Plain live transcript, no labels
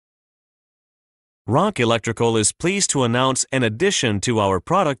Ronk Electrical is pleased to announce an addition to our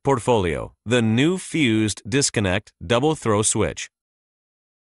product portfolio, the new fused disconnect double throw switch.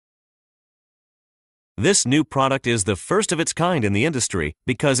 This new product is the first of its kind in the industry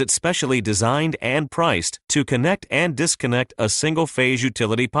because it's specially designed and priced to connect and disconnect a single-phase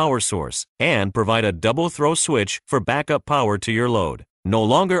utility power source and provide a double-throw switch for backup power to your load. No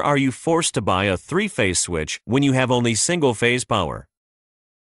longer are you forced to buy a three-phase switch when you have only single-phase power.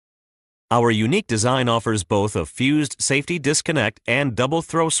 Our unique design offers both a fused safety disconnect and double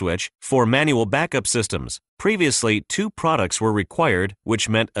throw switch for manual backup systems. Previously, 2 products were required, which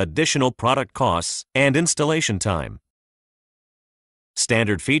meant additional product costs and installation time.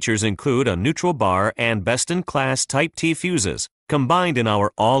 Standard features include a neutral bar and best-in-class Type T fuses, combined in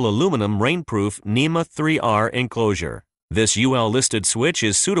our all-aluminum rainproof NEMA 3R enclosure. This UL-listed switch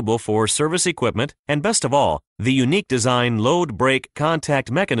is suitable for service equipment, and best of all, the unique design load break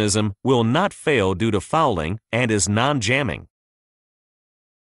contact mechanism will not fail due to fouling and is non-jamming.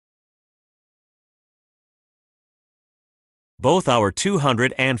 Both our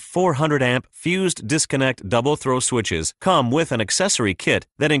 200 and 400 amp fused disconnect double throw switches come with an accessory kit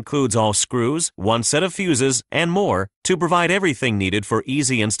that includes all screws, 1 set of fuses, and more to provide everything needed for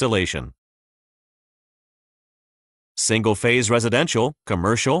easy installation. Single-phase residential,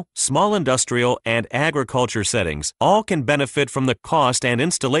 commercial, small industrial, and agriculture settings all can benefit from the cost and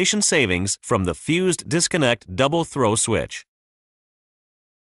installation savings from the fused disconnect double throw switch.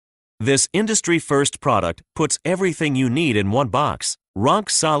 This industry-first product puts everything you need in one box.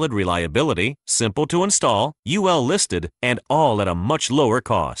 Ronk solid reliability, simple to install, UL listed, and all at a much lower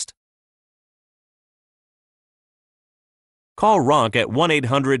cost. Call Ronk at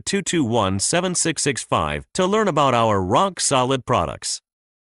 1-800-221-7665 to learn about our Ronk Solid products.